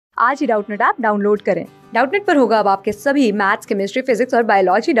आज ही Doubtnut app download करें। डाउटनट पर होगा अब आपके सभी मैथ्स, केमिस्ट्री, फिजिक्स और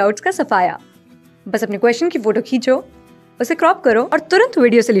बायोलॉजी डाउट्स का सफाया। बस अपने क्वेश्चन की फोटो खींचो, उसे क्रॉप करो और तुरंत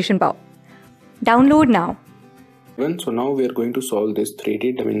वीडियो सोल्यूशन पाओ। Download now. So now we are going to solve this 3D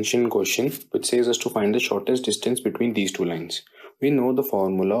dimension question which says us to find the shortest distance between these two lines. We know the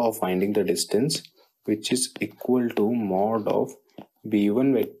formula of finding the distance, which is equal to mod of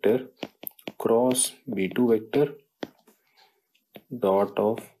b1 vector cross b2 vector dot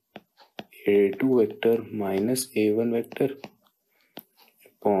of a2 vector minus a1 vector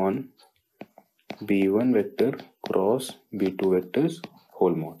upon b1 vector cross b2 vectors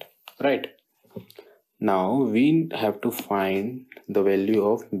whole mod. Right? Now we have to find the value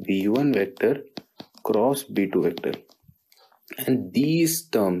of b1 vector cross b2 vector, and these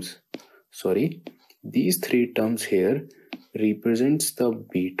three terms here represents the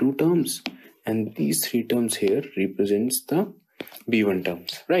b2 terms, and these three terms here represents the b1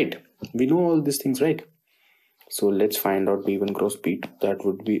 terms. Right? We know all these things, right? So let's find out b1 cross b2. That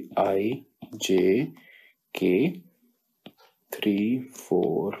would be I, j, k, 3,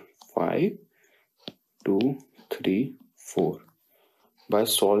 4, 5, 2, 3, 4. By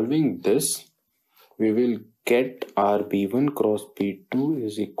solving this, we will get our b1 cross b2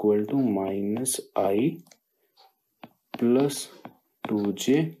 is equal to minus I plus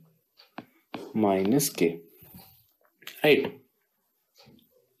 2j minus k. Right?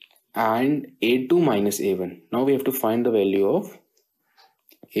 And a2 minus a1. Now we have to find the value of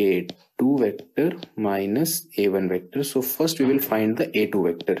a2 vector minus a1 vector. So first we will find the a2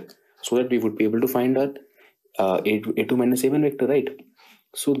 vector, so that we would be able to find our a2 minus a1 vector, right?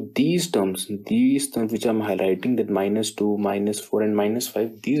 So these terms which I'm highlighting, that minus 2, minus 4 and minus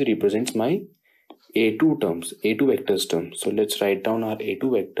 5, these represents my a2 terms, a2 vectors term. So let's write down our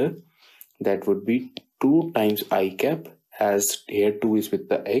a2 vector. That would be 2 times I cap, as here 2 is with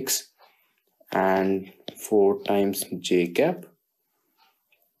the x, and 4 times j cap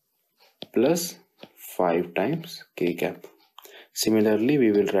plus 5 times k cap. Similarly,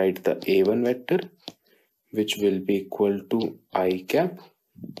 we will write the a1 vector, which will be equal to I cap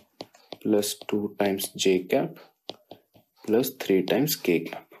plus 2 times j cap plus 3 times k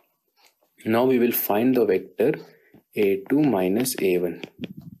cap. Now we will find the vector a2 minus a1.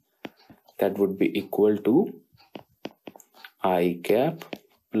 That would be equal to I cap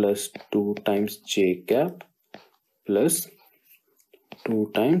plus 2 times j cap plus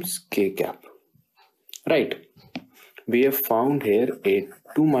 2 times k cap. Right? We have found here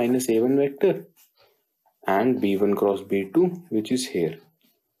a2 minus a1 vector and b1 cross b2, which is here.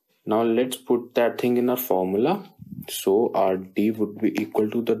 Now let's put that thing in our formula. So our d would be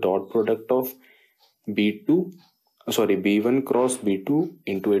equal to the dot product of b1 cross b2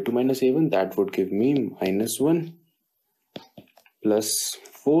 into a2 minus a1. That would give me minus 1 plus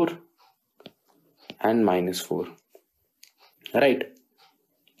 4 and minus 4. Right?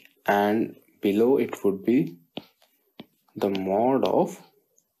 And below it would be the mod of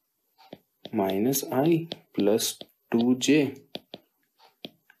minus I plus 2j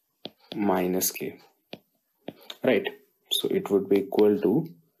minus k. Right? So it would be equal to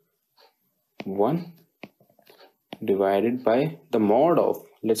 1 divided by the mod of,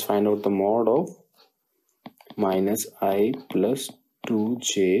 let's find out the mod of minus I plus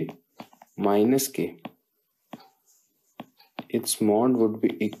 2j minus k. Its mod would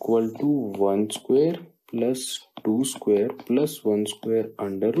be equal to 1 square plus 2 square plus 1 square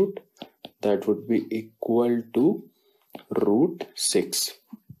under root. That would be equal to root 6.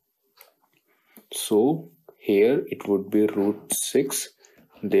 So here it would be root 6.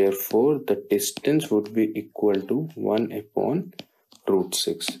 Therefore the distance would be equal to 1 upon root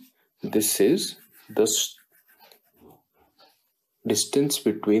 6. This is the distance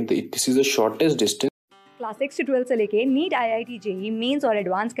between this is the shortest distance. Class 6 से 12 से लेके NEET IIT JEE mains और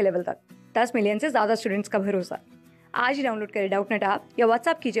advance के level तक 10 million से ज्यादा students का भरोसा। आज ही डाउनलोड करें डाउटनट ऐप या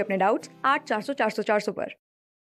व्हाट्सएप कीजिए अपने डाउट्स 8400 400 400 पर।